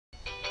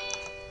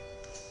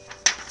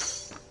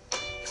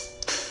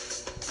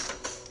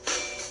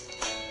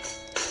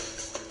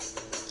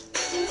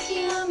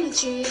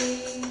Stoichiometry,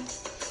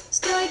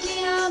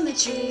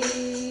 stoichiometry.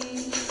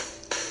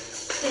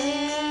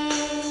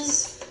 There's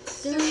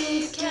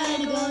 3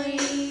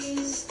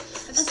 categories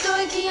of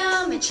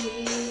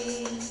stoichiometry.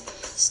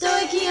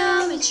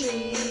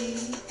 Stoichiometry.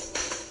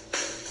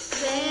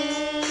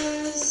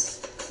 There's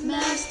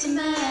mass to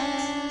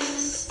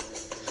mass,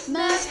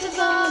 mass to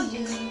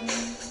volume,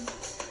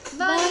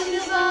 volume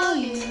to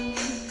volume.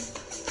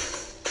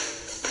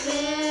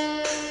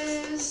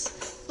 There's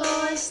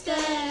 4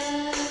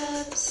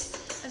 steps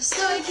of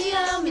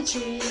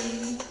stoichiometry.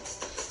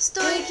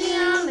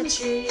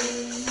 Stoichiometry.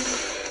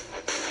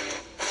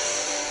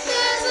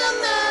 There's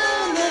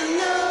amount of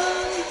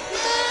known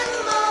and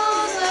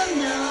moles of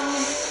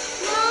known,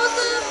 moles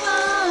of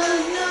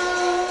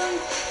unknown,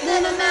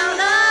 then amount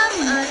of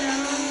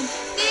unknown.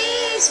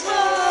 These 4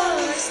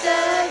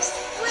 steps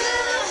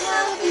will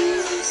help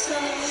you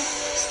solve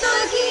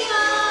stoichiometry.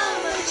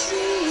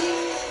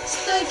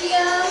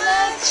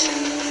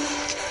 Stoichiometry.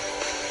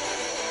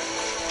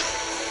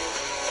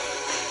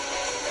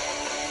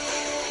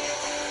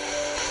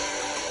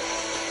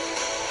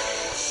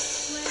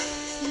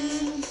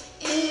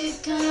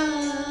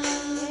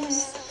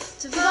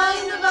 To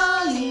volume to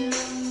volume,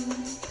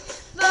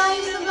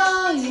 volume to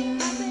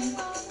volume,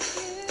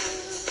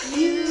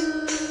 you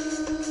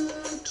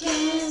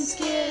can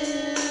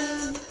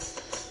skip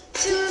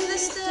to the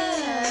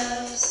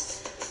steps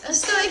of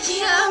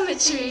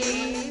stoichiometry.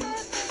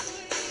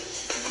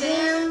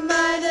 There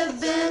might have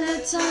been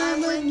a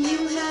time when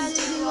you had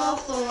to do all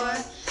 4,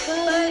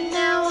 but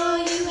now all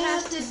you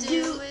have to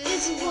do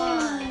is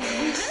 1.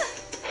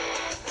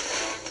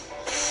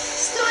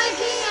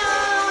 Stoichiometry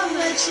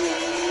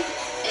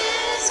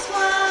is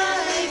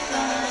quite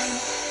fun.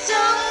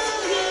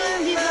 Don't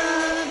give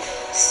up.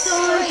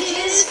 Stoic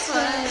is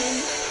fun.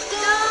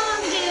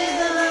 Don't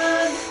give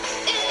up.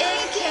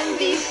 It can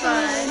be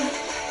fun.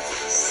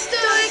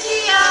 Stoichiometry.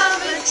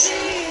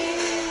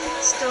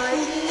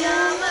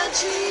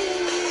 Stoichiometry.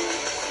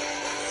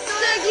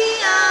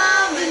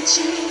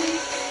 Stoichiometry.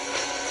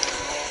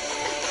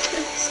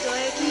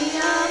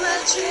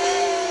 Stoichiometry.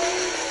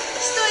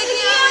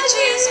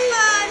 Stoichiometry is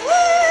fun.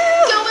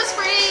 Woo! Go, Miss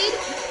Braid.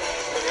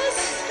 This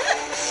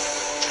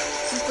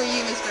is for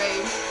you, Miss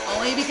Braid.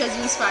 Only because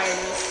you inspired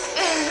us.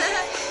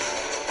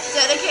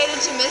 Dedicated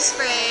to Miss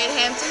Braid,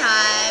 Hampton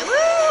High.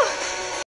 Woo!